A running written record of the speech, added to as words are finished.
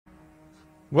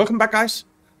Welcome back, guys.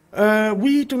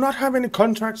 We do not have any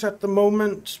contracts at the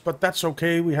moment, but that's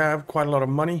okay. We have quite a lot of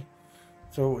money,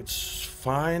 so it's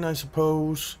fine, I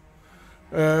suppose.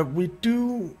 We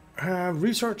do have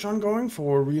research ongoing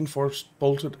for reinforced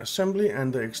bolted assembly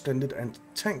and the extended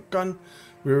anti-tank gun.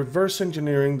 We're reverse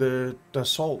engineering the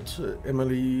Dassault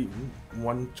MLE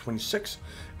 126,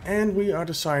 and we are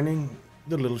designing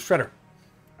the little shredder,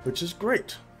 which is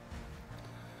great.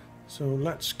 So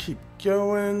let's keep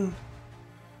going.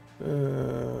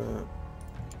 Were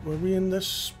we in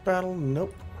this battle?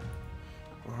 Nope.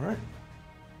 Alright.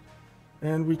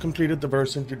 And we completed the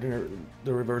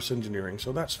reverse engineering,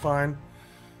 so that's fine.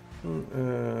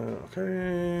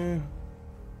 Okay.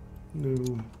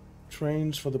 New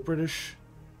trains for the British.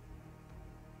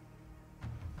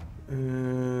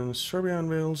 And Serbia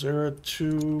unveils Era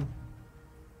 2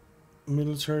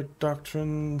 military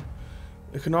doctrine.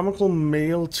 Economical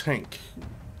mail tank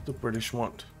the British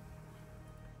want.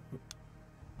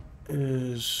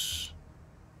 Is,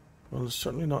 well, it's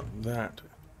certainly not that.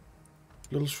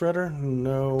 Little shredder?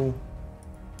 No.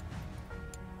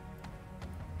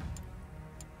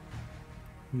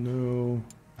 No.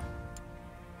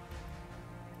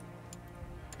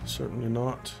 Certainly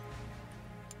not.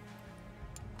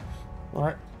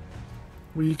 Alright.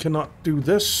 We cannot do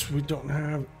this. We don't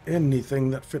have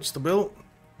anything that fits the bill.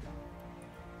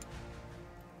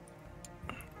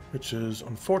 Which is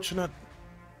unfortunate.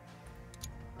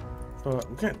 But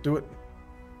we can't do it.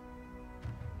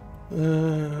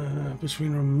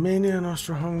 Between Romania and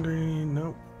Austro-Hungary.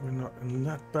 Nope, we're not in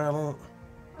that battle.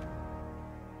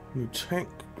 New tank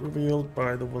revealed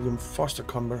by the William Foster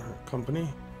Company.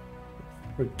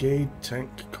 Brigade tank,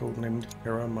 codenamed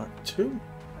Hera Mark II.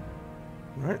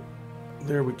 Alright,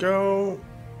 there we go.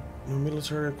 New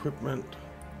military equipment.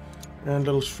 And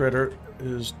little shredder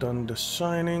is done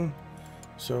designing.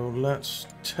 So let's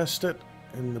test it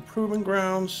in the proving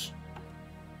grounds.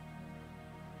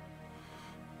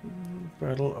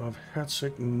 Battle of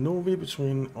Herceg Novi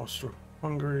between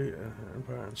Austro-Hungary and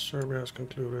Empire and Serbia has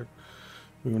concluded.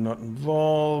 We were not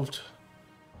involved.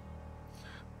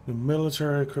 The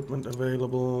military equipment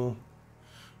available.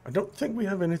 I don't think we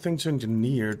have anything to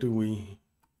engineer, do we?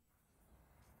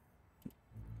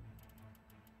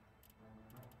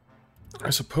 I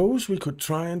suppose we could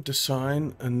try and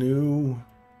design a new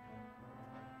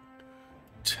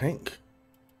tank.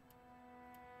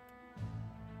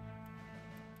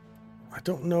 I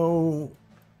don't know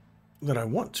that I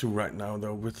want to right now,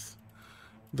 though, with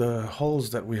the hulls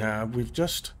that we have. We've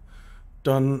just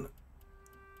done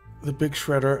the big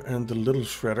shredder and the little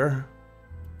shredder.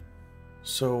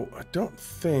 So I don't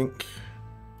think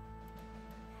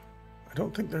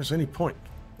there's any point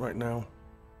right now.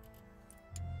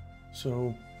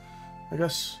 So I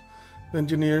guess the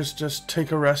engineers just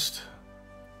take a rest.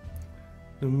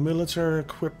 The military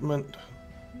equipment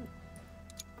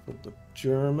for the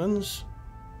Germans.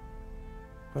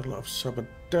 Battle of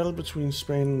Sabadell between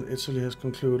Spain and Italy has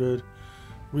concluded.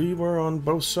 We were on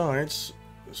both sides,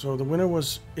 so the winner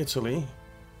was Italy.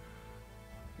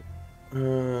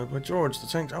 But George, the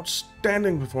tank's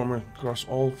outstanding performance across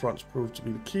all fronts proved to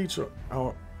be the key to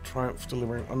our triumph,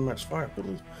 delivering unmatched fire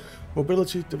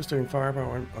mobility, devastating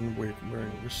firepower, and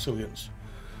unwavering resilience.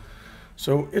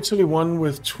 So Italy won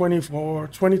with 20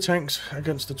 tanks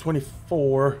against the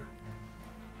 24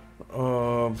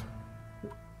 of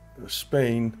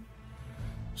Spain.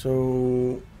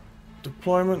 So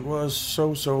deployment was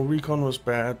so-so, recon was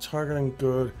bad, targeting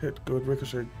good, hit good,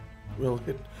 ricochet will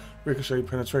hit, ricochet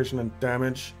penetration and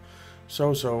damage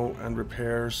so-so, and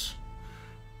repairs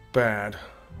bad.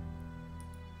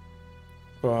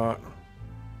 But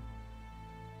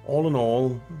all in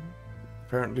all,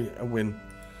 apparently a win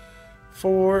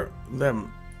for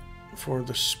them. For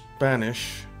the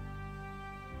Spanish,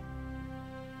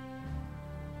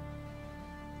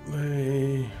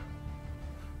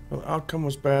 well, outcome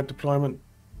was bad, deployment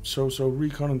so-so,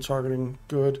 recon and targeting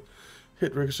good,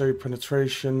 hit ricochet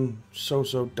penetration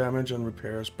so-so, damage and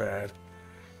repairs bad.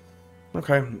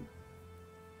 Okay.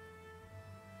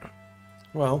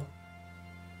 Well,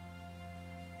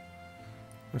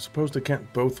 I suppose they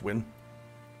can't both win.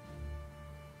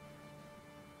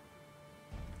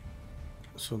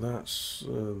 So that's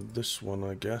this one,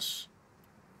 I guess.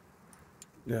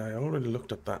 Yeah, I already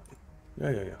looked at that.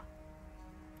 Yeah.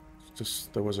 It's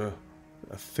just there was a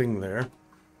thing there.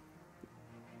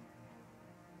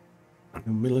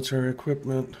 Military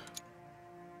equipment.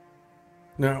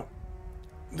 Now,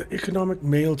 the economic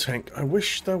mail tank. I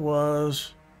wish there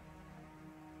was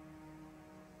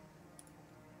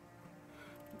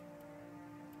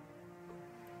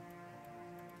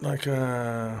like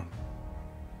a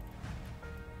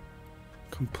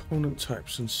Component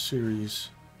types and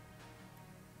series.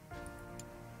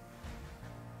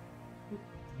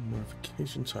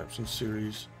 Modification types and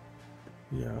series.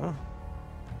 Yeah.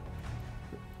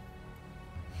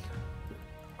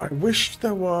 I wish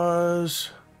there was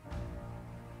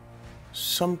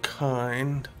some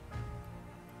kind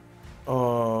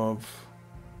of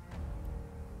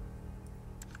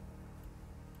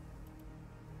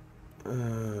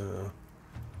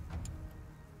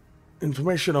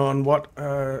information on what,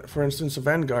 for instance, a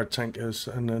Vanguard tank is,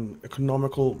 and an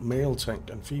economical male tank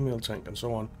and female tank and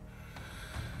so on.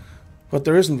 But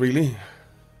there isn't really.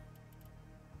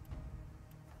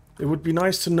 It would be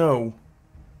nice to know.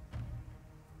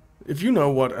 If you know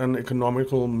what an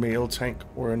economical male tank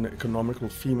or an economical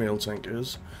female tank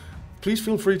is, please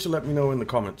feel free to let me know in the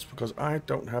comments, because I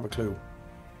don't have a clue.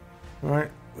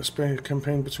 Alright, the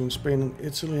campaign between Spain and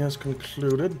Italy has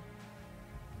concluded.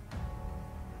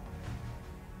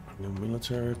 No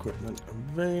military equipment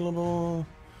available.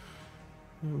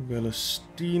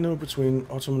 Velestino between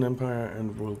Ottoman Empire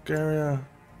and Bulgaria.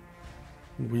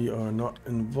 We are not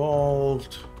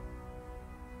involved.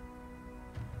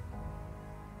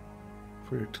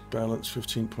 Projected balance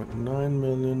 15.9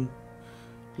 million.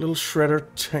 Little shredder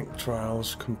tank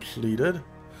trials completed.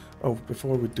 Oh,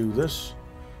 before we do this,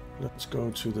 let's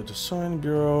go to the design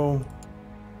bureau.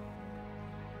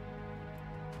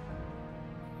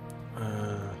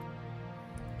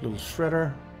 Little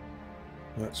shredder.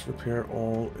 Let's repair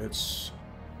all its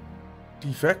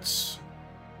defects.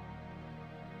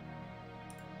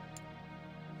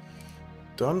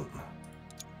 Done.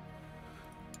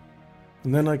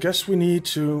 And then I guess we need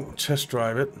to test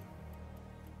drive it.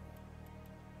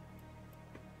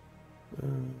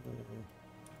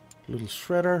 Little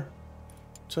shredder.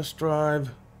 Test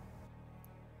drive.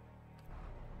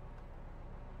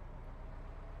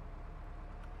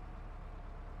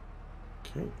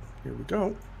 Okay, here we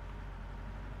go.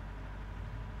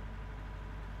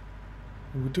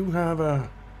 We do have a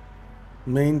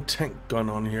main tank gun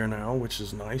on here now, which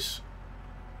is nice.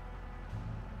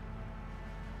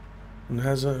 And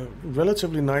has a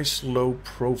relatively nice low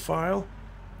profile.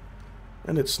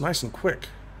 And it's nice and quick.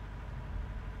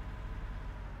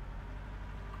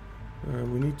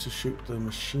 We need to shoot the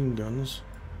machine guns.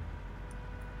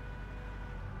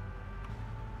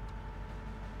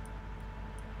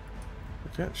 I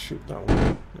can't shoot that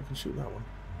one. I can shoot that one.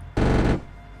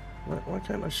 Why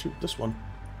can't I shoot this one?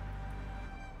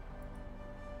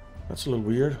 That's a little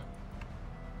weird.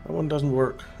 That one doesn't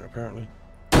work, apparently.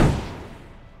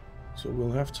 So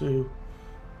we'll have to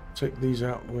take these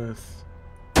out with...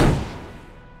 Oh,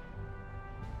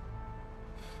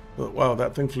 wow,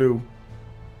 that thing flew.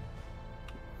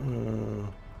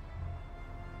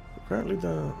 Apparently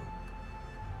the...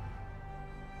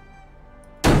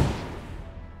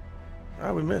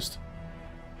 Ah, we missed.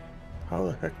 How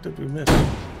the heck did we miss?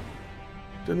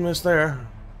 Didn't miss there.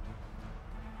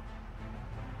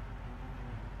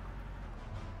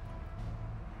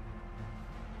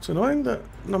 It's annoying that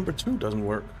number 2 doesn't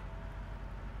work.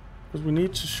 Because we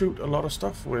need to shoot a lot of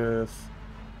stuff with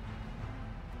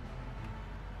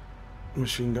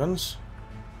machine guns.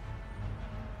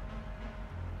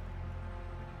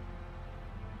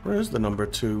 Where is the number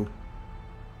 2?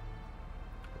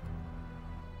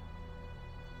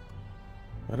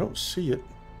 I don't see it.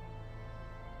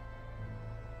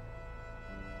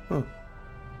 Huh.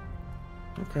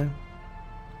 Okay.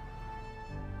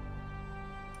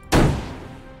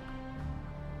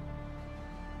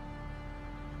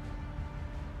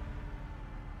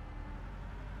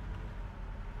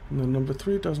 And then number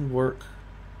 3 doesn't work.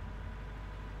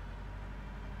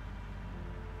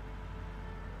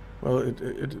 Well,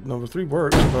 number 3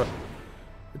 works, but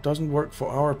it doesn't work for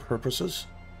our purposes.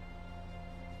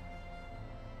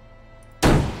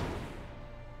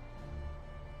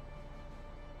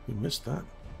 We missed that.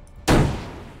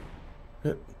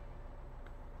 Hit.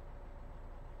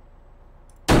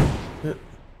 Hit.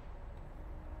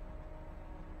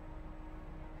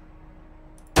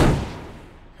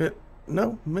 Hit.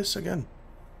 No, miss again.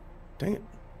 Dang it.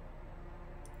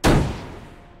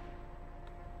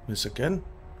 Miss again.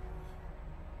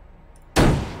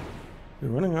 We're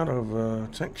running out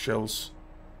of tank shells.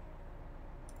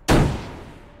 Or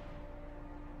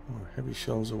heavy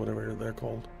shells or whatever they're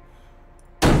called.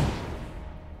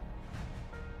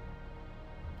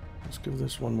 Let's give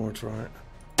this one more try.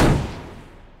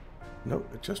 Nope,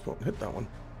 it just won't hit that one.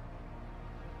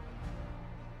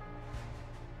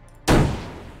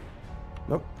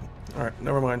 Nope. Alright,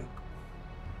 never mind.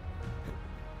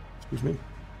 Excuse me.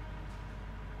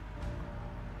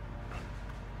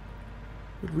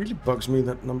 It really bugs me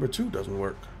that number 2 doesn't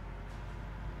work.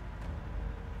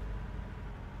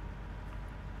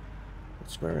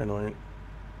 It's very annoying.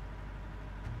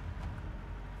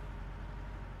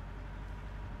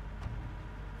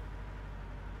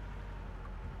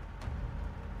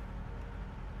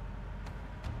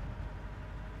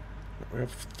 We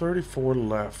have 34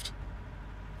 left.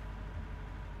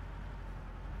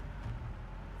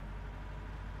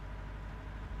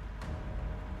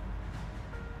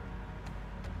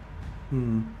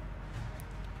 All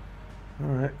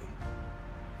right.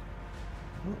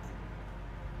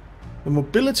 The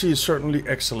mobility is certainly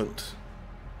excellent.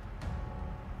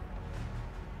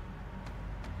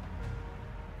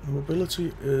 The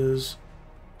mobility is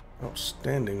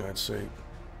outstanding, I'd say.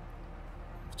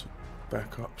 To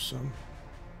back up some.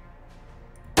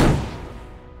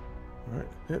 All right,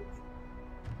 hit.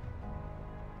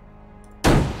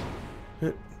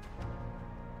 Hit.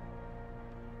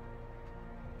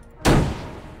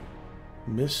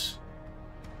 Miss.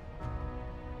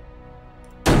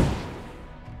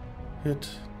 Hit.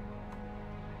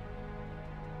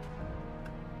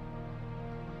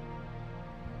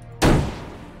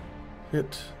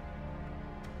 Hit.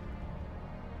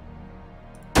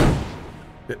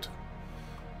 Hit.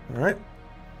 All right.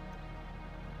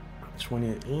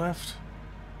 28 left.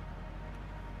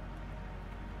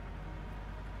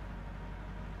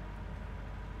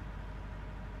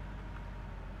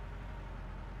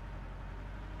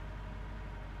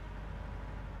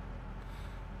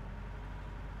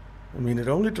 I mean, it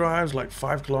only drives like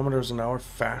 5 kilometers an hour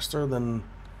faster than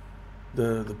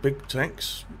the big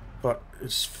tanks, but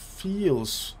it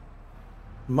feels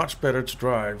much better to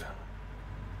drive.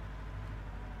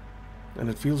 And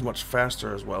it feels much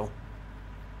faster as well.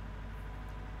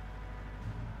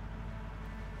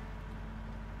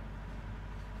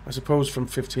 I suppose from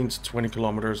 15 to 20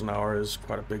 kilometers an hour is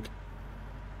quite a big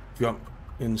jump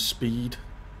in speed,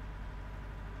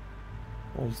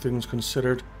 all things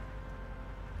considered.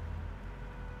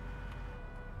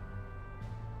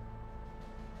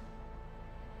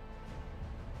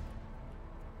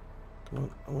 Come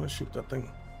on, I want to shoot that thing.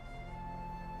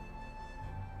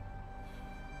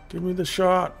 Give me the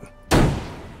shot.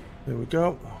 There we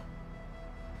go.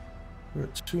 We're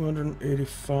at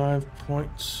 285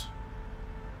 points.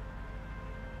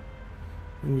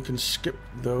 And we can skip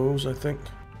those, I think.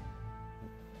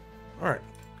 Alright.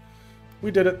 We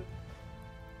did it.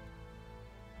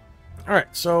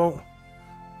 Alright, so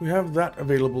we have that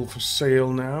available for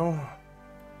sale now.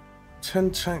 10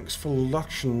 tanks for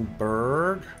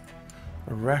Luxembourg.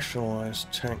 A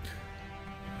rationalized tank.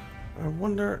 I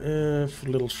wonder if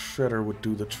Little Shredder would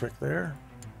do the trick there.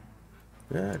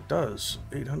 Yeah, it does.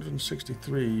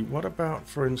 863. What about,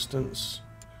 for instance,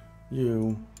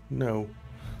 you? No.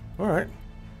 Alright.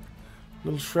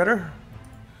 Little Shredder,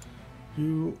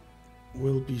 you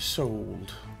will be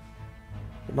sold.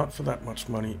 But not for that much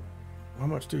money. How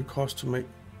much do you cost to make?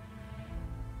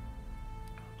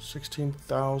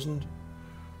 16,000.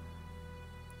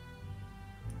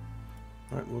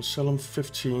 Alright, we'll sell them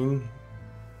 15.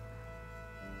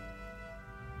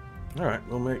 Alright,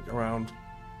 we'll make around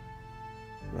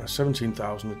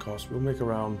 17,000 it costs. We'll make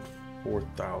around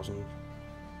 4,000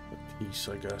 a piece,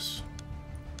 I guess.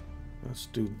 Let's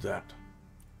do that.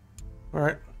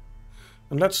 Alright.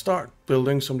 And let's start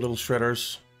building some little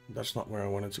shredders. That's not where I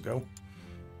wanted to go.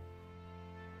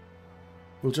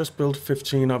 We'll just build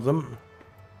 15 of them,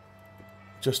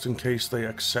 just in case they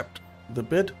accept the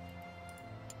bid.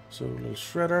 So, little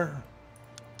shredder.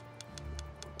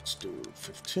 Let's do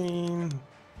 15.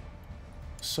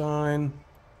 Sign.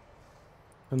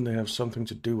 And they have something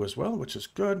to do as well, which is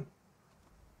good.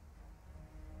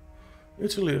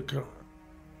 Italy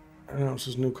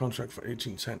announces new contract for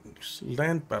 18 tanks.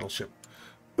 Land battleship.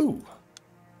 Ooh.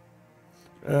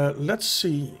 Let's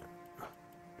see.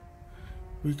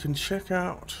 We can check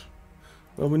out.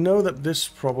 Well, we know that this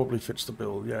probably fits the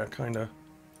bill. Yeah, kind of.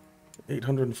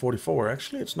 844.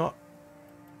 Actually, it's not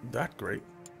that great.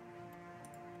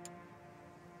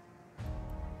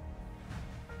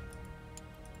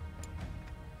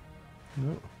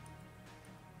 No.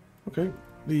 Okay,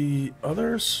 the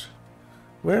others.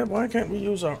 Why can't we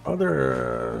use our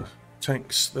other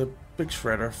tanks? The big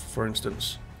shredder, for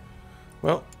instance.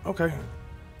 Well, okay.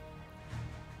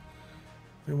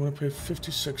 They want to pay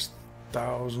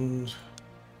 56,000.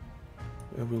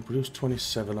 We'll produce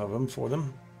 27 of them for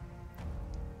them.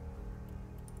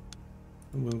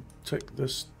 And we'll take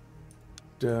this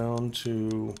down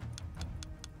to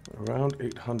around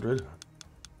 800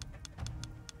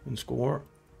 and score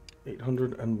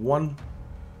 801.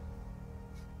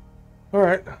 All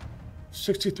right,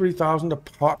 63,000 a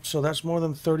pop, so that's more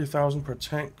than 30,000 per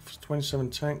tank for 27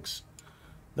 tanks.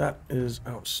 That is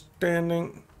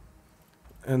outstanding.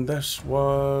 And this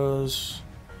was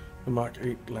the Mark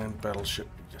 8 land battleship.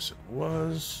 Yes, it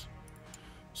was.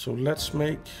 So let's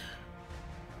make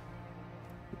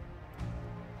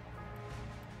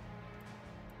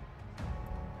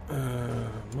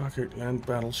Mark 8 land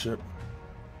battleship.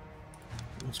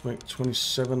 Let's make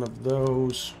 27 of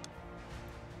those.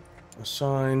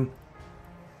 Assign.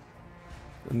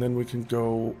 And then we can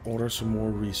go order some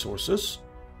more resources.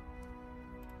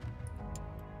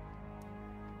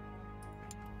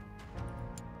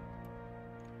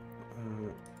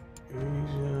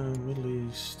 Asia, Middle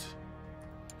East.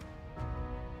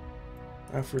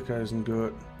 Africa isn't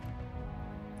good.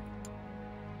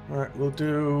 Alright, we'll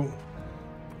do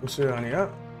Oceania.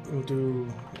 We'll do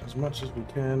as much as we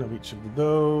can of each of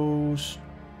those.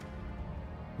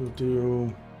 We'll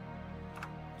do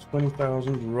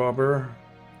 20,000 rubber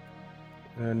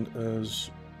and as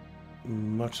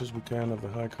much as we can of the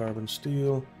high carbon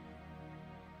steel.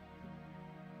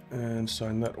 And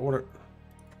sign that order.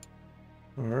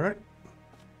 Alright.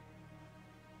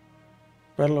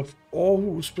 Battle of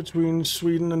Aarhus between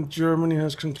Sweden and Germany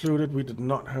has concluded. We did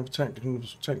not have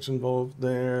tanks involved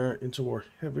there. Interwar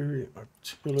heavy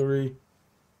artillery.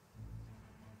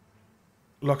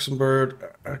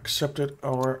 Luxembourg accepted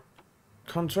our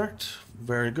contract.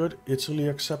 Very good. Italy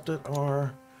accepted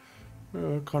our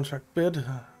contract bid.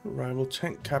 Rival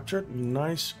tank captured.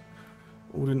 Nice.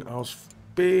 Odin aus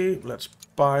B. Let's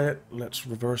buy it. Let's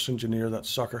reverse engineer that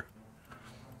sucker.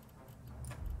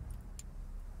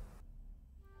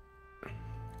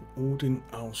 Odin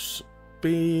aus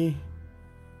B.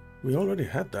 We already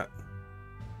had that.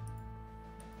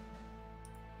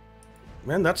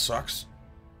 Man, that sucks.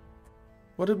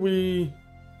 Why did we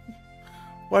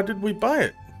buy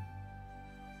it?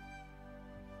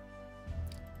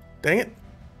 Dang it.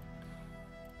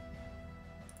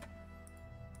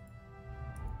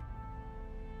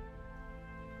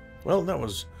 Well, that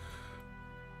was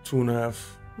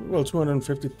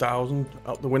 250,000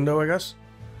 out the window, I guess.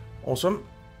 Awesome.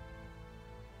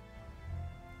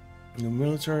 New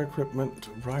military equipment,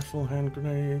 rifle hand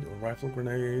grenade, or rifle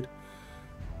grenade,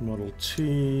 Model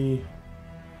T.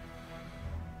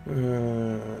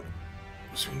 Between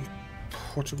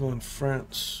Portugal and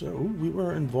France. So we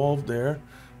were involved there,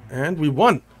 and we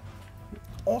won.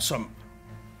 Awesome.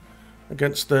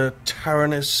 Against the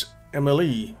Taranis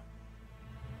MLE.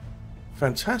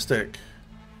 Fantastic.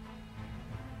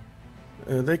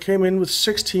 They came in with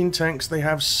 16 tanks. They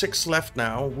have 6 left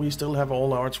now. We still have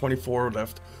all our 24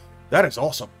 left. That is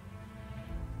awesome.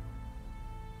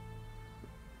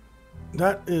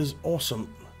 That is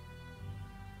awesome.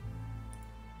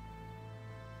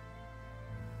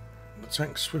 The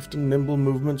tank's swift and nimble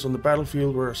movements on the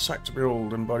battlefield were a sight to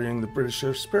behold, embodying the British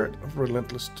spirit of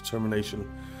relentless determination.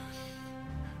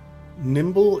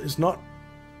 Nimble is not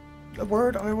a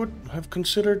word I would have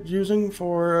considered using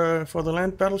for the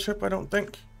land battleship, I don't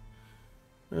think.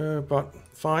 But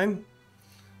fine.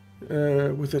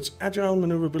 With its agile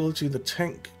maneuverability, the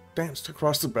tank danced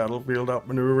across the battlefield,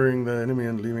 outmaneuvering the enemy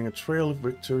and leaving a trail of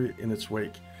victory in its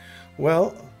wake.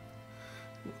 Well,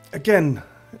 again,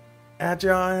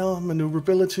 agile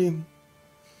maneuverability.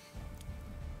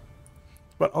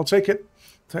 But I'll take it.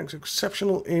 The tank's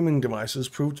exceptional aiming devices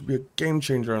proved to be a game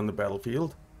changer on the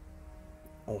battlefield.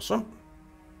 Awesome.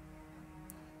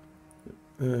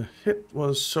 Hit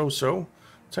was so-so.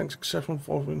 Tank's exceptional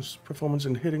performance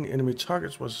in hitting enemy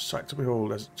targets was a sight to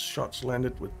behold as its shots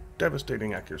landed with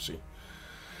devastating accuracy.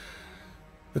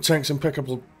 The tank's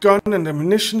impeccable gun and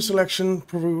ammunition selection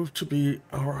proved to be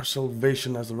our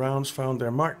salvation as the rounds found their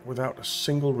mark without a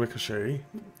single ricochet.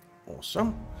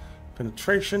 Awesome.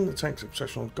 Penetration. The tank's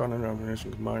exceptional gun and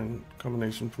ammunition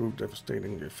combination proved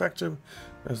devastatingly effective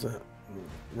as the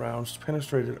rounds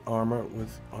penetrated armor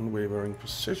with unwavering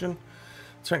precision.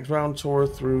 Tank's round tore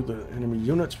through the enemy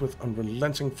units with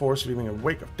unrelenting force, leaving a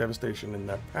wake of devastation in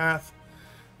their path.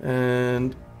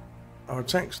 And our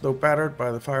tanks, though battered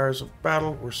by the fires of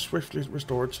battle, were swiftly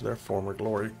restored to their former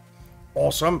glory.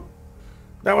 Awesome!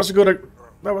 That was a good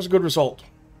result.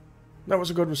 That was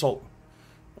a good result.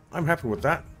 I'm happy with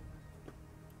that.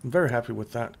 I'm very happy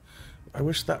with that. I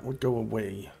wish that would go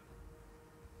away.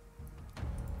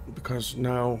 Because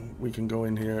now we can go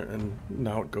in here and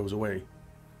now it goes away.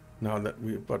 Now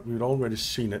that but we'd already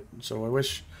seen it, so I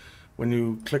wish when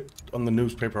you clicked on the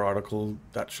newspaper article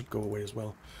that should go away as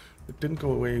well. It didn't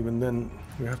go away even then.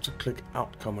 We have to click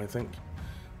outcome, I think,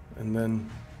 and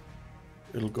then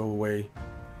it'll go away.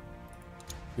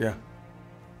 Yeah.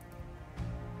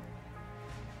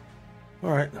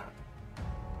 Alright.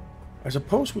 I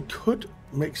suppose we could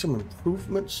make some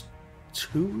improvements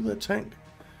to the tank.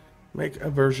 Make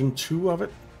a version 2 of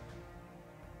it.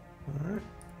 Alright.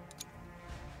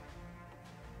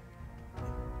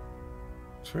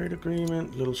 Trade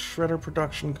agreement, little shredder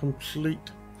production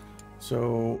complete.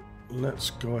 So let's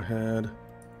go ahead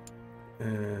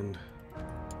and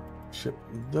ship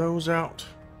those out.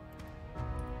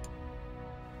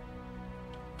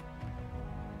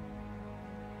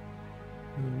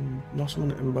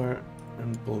 Ottoman Empire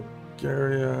and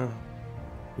Bulgaria,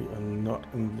 we are not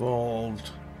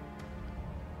involved.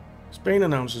 Spain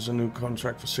announces a new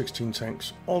contract for 16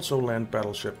 tanks, also land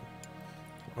battleship.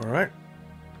 Alright,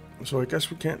 so I guess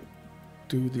we can't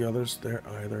do the others there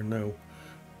either, no.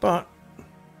 But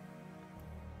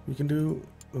we can do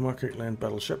the Mark 8 land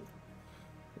battleship.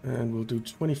 And we'll do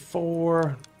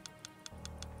 24.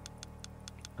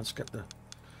 Let's get the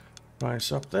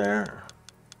price up there.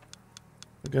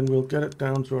 Again, we'll get it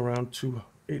down to around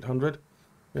 800.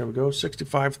 There we go,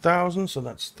 65,000. So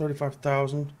that's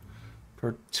 35,000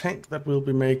 per tank that we'll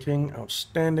be making.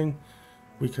 Outstanding.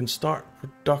 We can start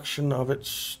production of it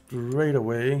straight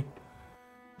away.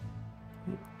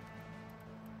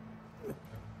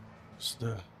 It's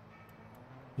the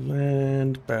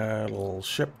land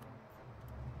battleship.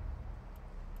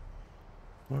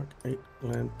 Mark 8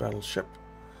 land battleship.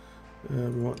 We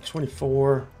want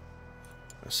 24.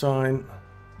 Assign.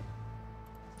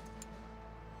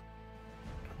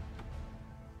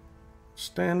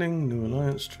 Standing. New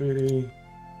alliance treaty.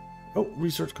 Oh,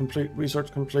 research complete.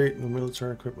 Research complete. New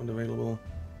military equipment available.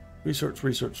 Research,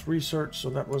 research, research. So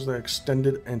that was the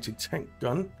extended anti-tank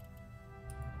gun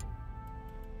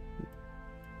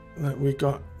that we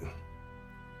got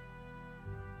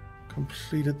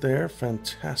completed there.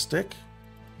 Fantastic.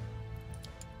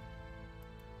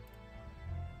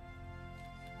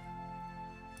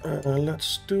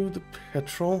 Let's do the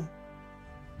petrol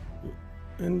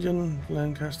engine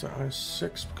Lancaster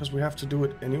I6 because we have to do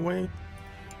it anyway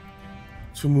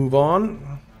to move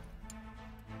on.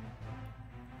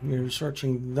 We're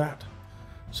researching that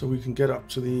so we can get up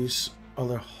to these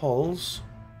other hulls.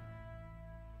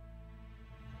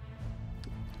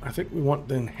 I think we want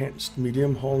the enhanced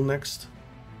medium hull next.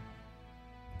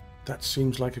 That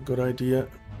seems like a good idea.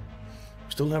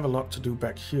 We still have a lot to do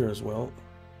back here as well.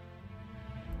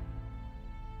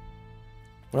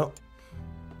 Well,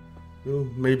 we'll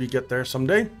maybe get there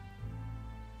someday.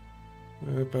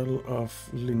 Battle of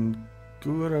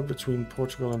Lingura between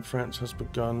Portugal and France has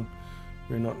begun.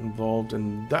 We're not involved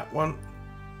in that one.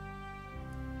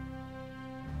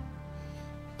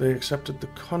 They accepted the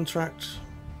contract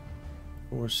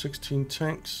for 16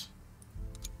 tanks.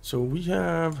 So we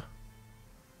have...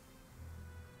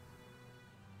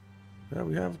 yeah,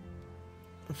 we have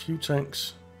a few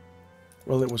tanks.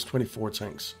 Well, it was 24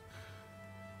 tanks.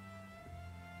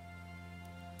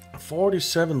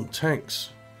 47 tanks.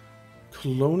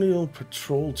 Colonial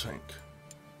patrol tank.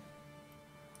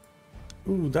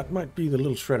 Ooh, that might be the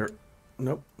little shredder.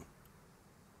 Nope.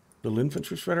 Little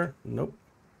infantry shredder? Nope.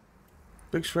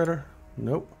 Big shredder?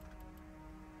 Nope.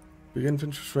 Big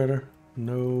infantry shredder?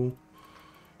 No.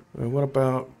 What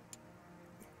about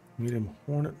medium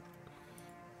hornet?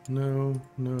 No,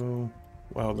 no.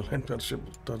 Wow, the land battleship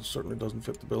certainly doesn't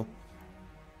fit the bill.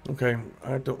 Okay,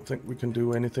 I don't think we can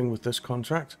do anything with this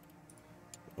contract,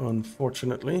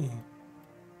 unfortunately.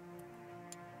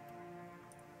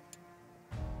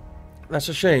 That's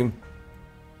a shame.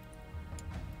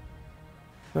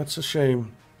 That's a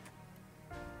shame.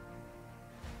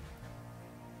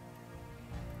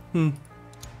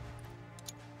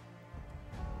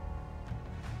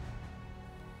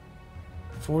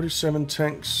 47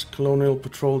 tanks, colonial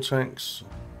patrol tanks.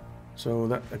 So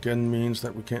that again means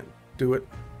that we can't do it.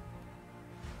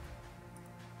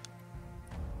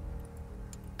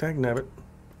 Dagnabbit.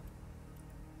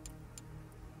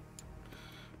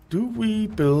 Do we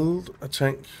build a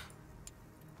tank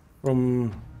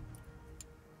from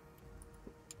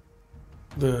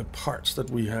the parts that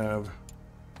we have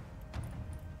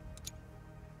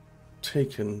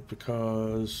taken?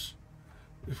 Because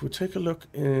if we take a look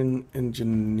in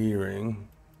engineering,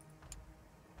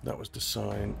 that was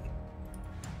design.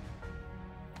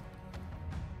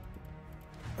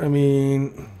 I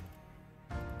mean,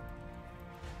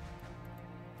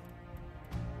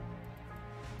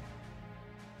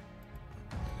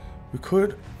 we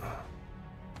could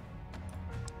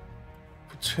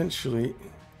potentially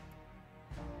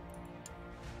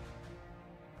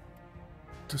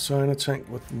design a tank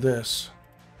with this.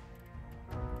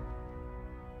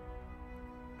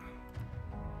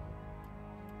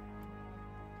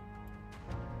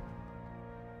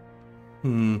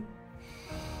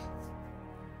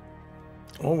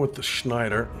 Or with the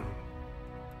Schneider.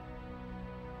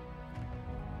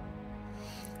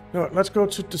 No, let's go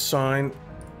to design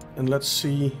And let's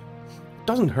see. It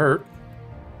doesn't hurt.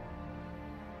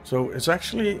 So it's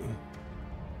actually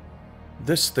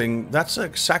this thing. That's the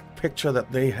exact picture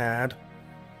that they had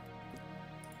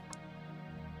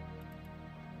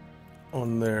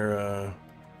on their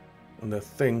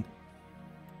thing.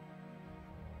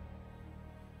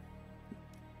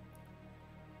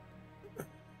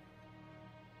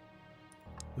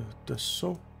 The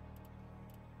so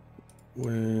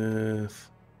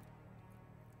with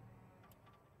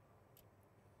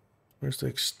where's the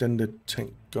extended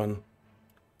tank gun?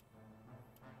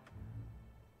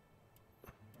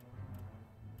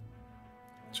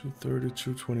 $230,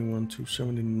 $221,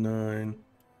 $279.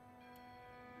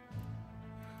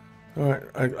 All right,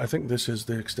 I think this is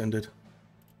the extended.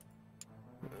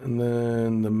 And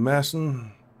then the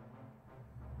Masson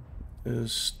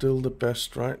is still the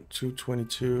best, right?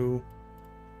 222.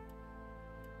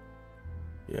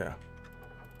 Yeah.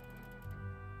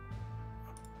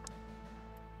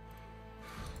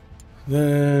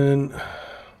 Then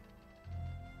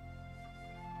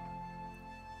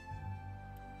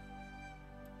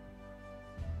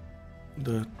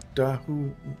the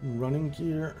Dahu running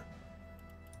gear.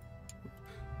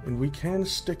 And we can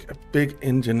stick a big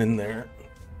engine in there.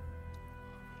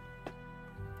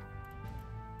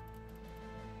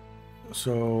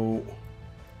 So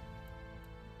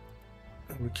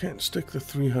we can't stick the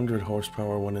 300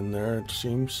 horsepower one in there, it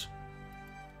seems.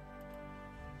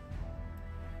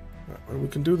 We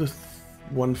can do the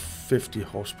 150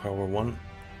 horsepower one.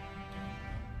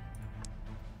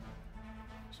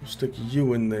 So stick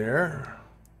you in there.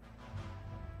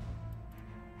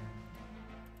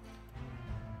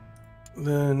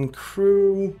 Then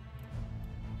crew.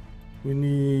 We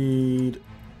need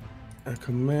a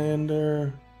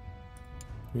commander.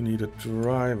 We need a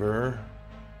driver.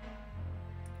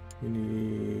 We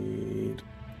need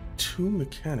 2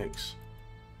 mechanics.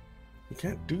 We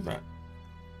can't do that.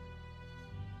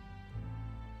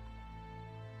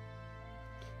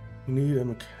 We need a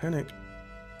mechanic,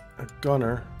 a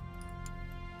gunner,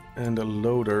 and a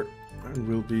loader. And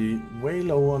we'll be way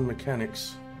low on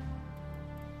mechanics.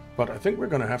 But I think we're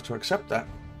going to have to accept that.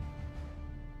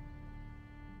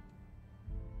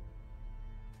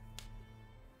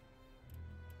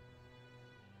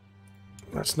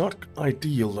 That's not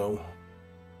ideal, though.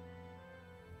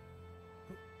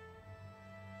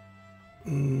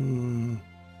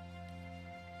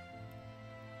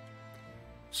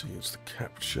 See, it's the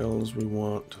capped shells we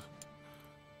want.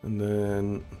 And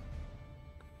then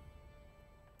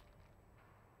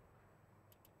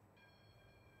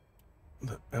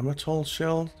the amatol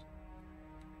shell.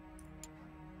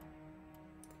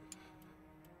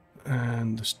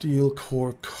 And the steel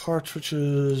core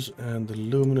cartridges and the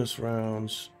luminous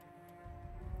rounds.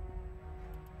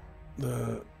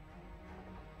 The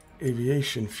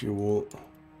aviation fuel.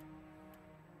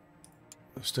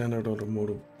 The standard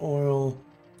automotive oil.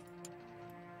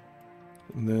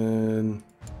 And then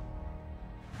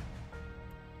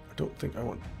I don't think I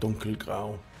want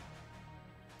dunkelgrau.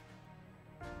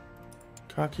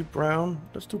 Khaki brown?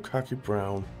 Let's do khaki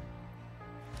brown.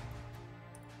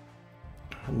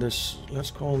 And this,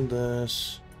 let's call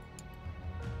this,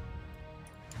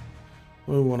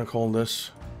 what do we want to call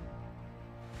this?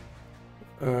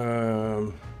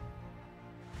 I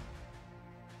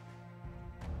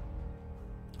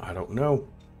don't know.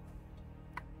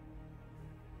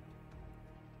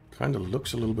 Kind of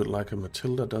looks a little bit like a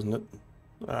Matilda, doesn't it?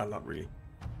 Not really.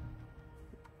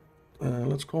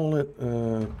 Let's call it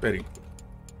Betty.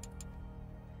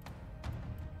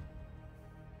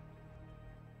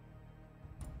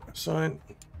 Assign.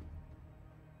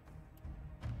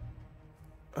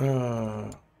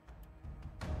 At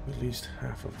least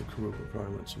half of the crew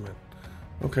requirements met.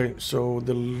 Okay, so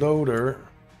the loader.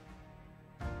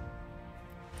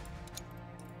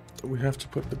 We have to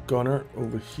put the gunner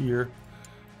over here.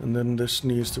 And then this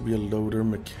needs to be a loader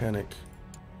mechanic.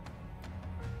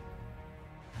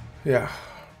 Yeah.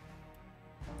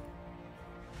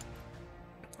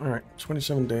 Alright,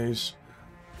 27 days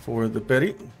for the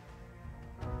Betty.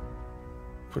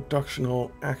 Production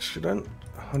hall accident.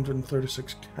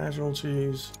 136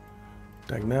 casualties.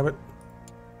 Dagnabbit.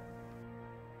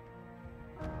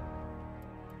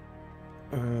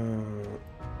 Well,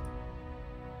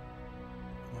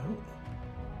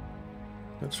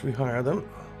 let's rehire them.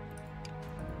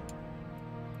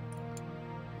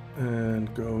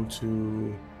 And go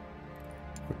to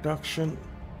production.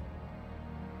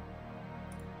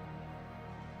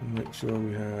 And make sure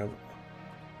we have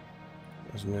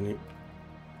as many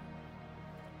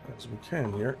as we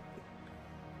can here.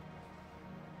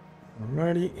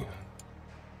 Alrighty.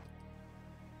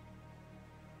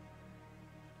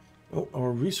 Oh,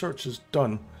 our research is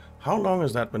done. How long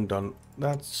has that been done?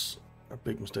 That's a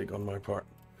big mistake on my part.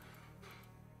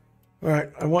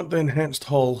 Alright, I want the enhanced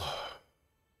hull.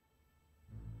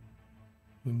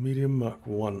 The medium Mach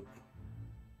 1.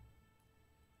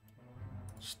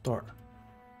 Start.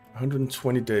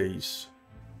 120 days.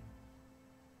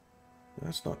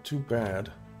 That's not too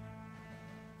bad.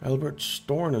 Albert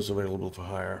Storn is available for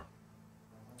hire.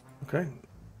 Okay.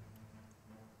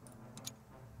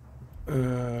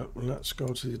 Let's go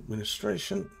to the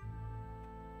administration.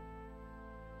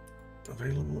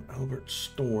 Available Albert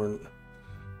Storn.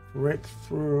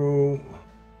 Breakthrough.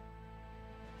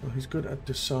 Well, he's good at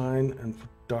design and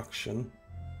production.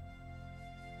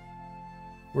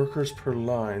 Workers per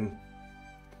line.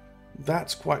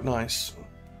 That's quite nice.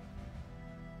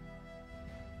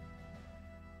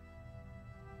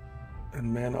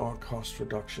 And man-hour cost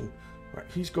reduction. Right,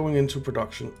 he's going into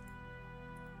production.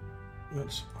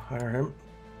 Let's hire him.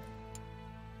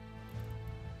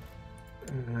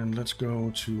 And let's go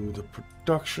to the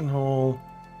production hall.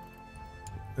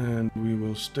 And we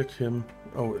will stick him...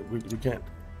 Oh, we can't.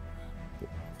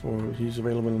 For he's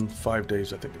available in 5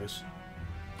 days, I think it is.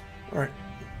 Alright.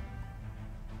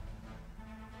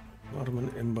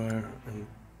 Ottoman Empire and...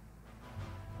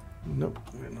 Nope,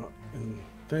 we're not in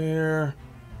there.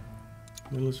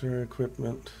 Military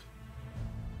equipment.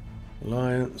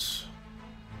 Alliance.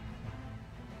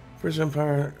 British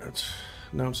Empire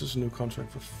announces a new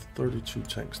contract for 32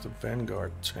 tanks. The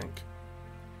Vanguard tank.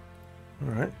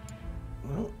 Alright.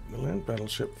 Well, the land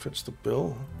battleship fits the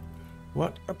bill.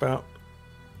 What about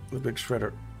the big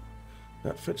shredder?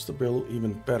 That fits the bill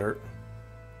even better.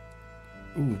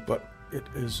 Ooh, but it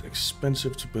is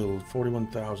expensive to build.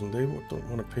 41,000. They don't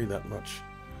want to pay that much.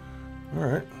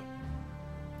 Alright.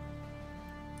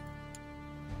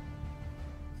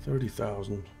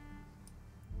 30,000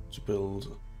 to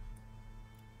build.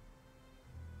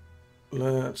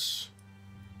 Let's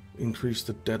increase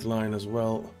the deadline as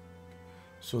well.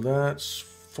 So that's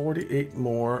 48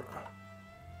 more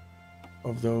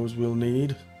of those we'll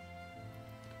need.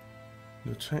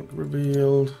 The tank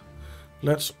revealed.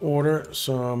 Let's order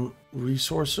some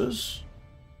resources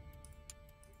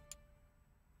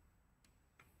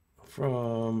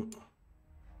from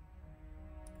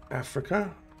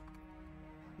Africa.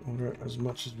 Order as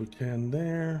much as we can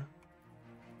there.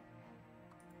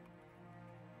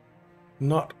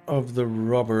 Not of the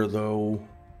rubber, though.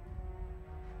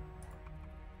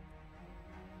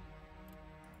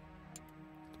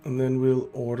 And then we'll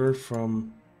order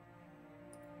from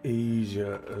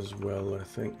Asia as well, I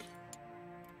think.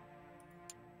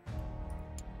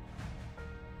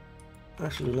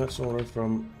 Actually, let's order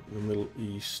from the Middle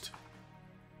East.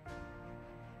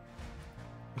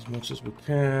 As much as we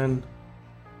can.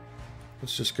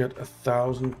 Let's just get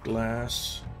 1,000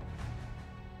 glass.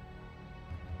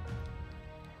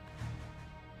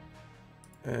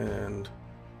 And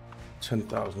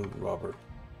 10,000 rubber.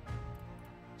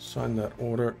 Sign that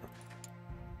order.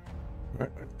 Right,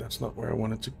 that's not where I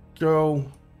wanted to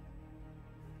go.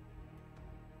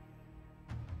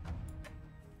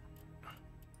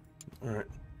 All right.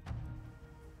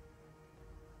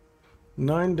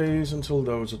 9 days until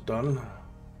those are done.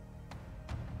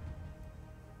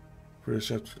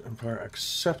 British Empire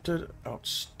accepted.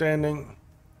 Outstanding.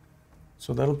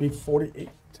 So that'll be 48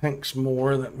 tanks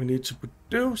more that we need to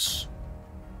produce.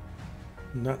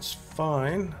 And that's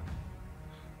fine.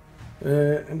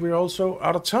 And we're also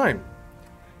out of time.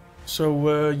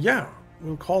 So yeah,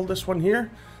 we'll call this one here.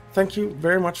 Thank you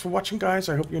very much for watching, guys.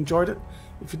 I hope you enjoyed it.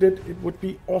 If you did, it would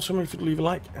be awesome if you'd leave a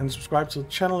like and subscribe to the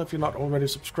channel if you're not already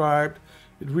subscribed.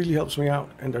 It really helps me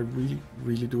out, and I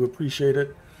really do appreciate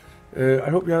it. I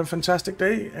hope you have a fantastic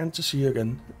day, and to see you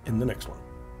again in the next one.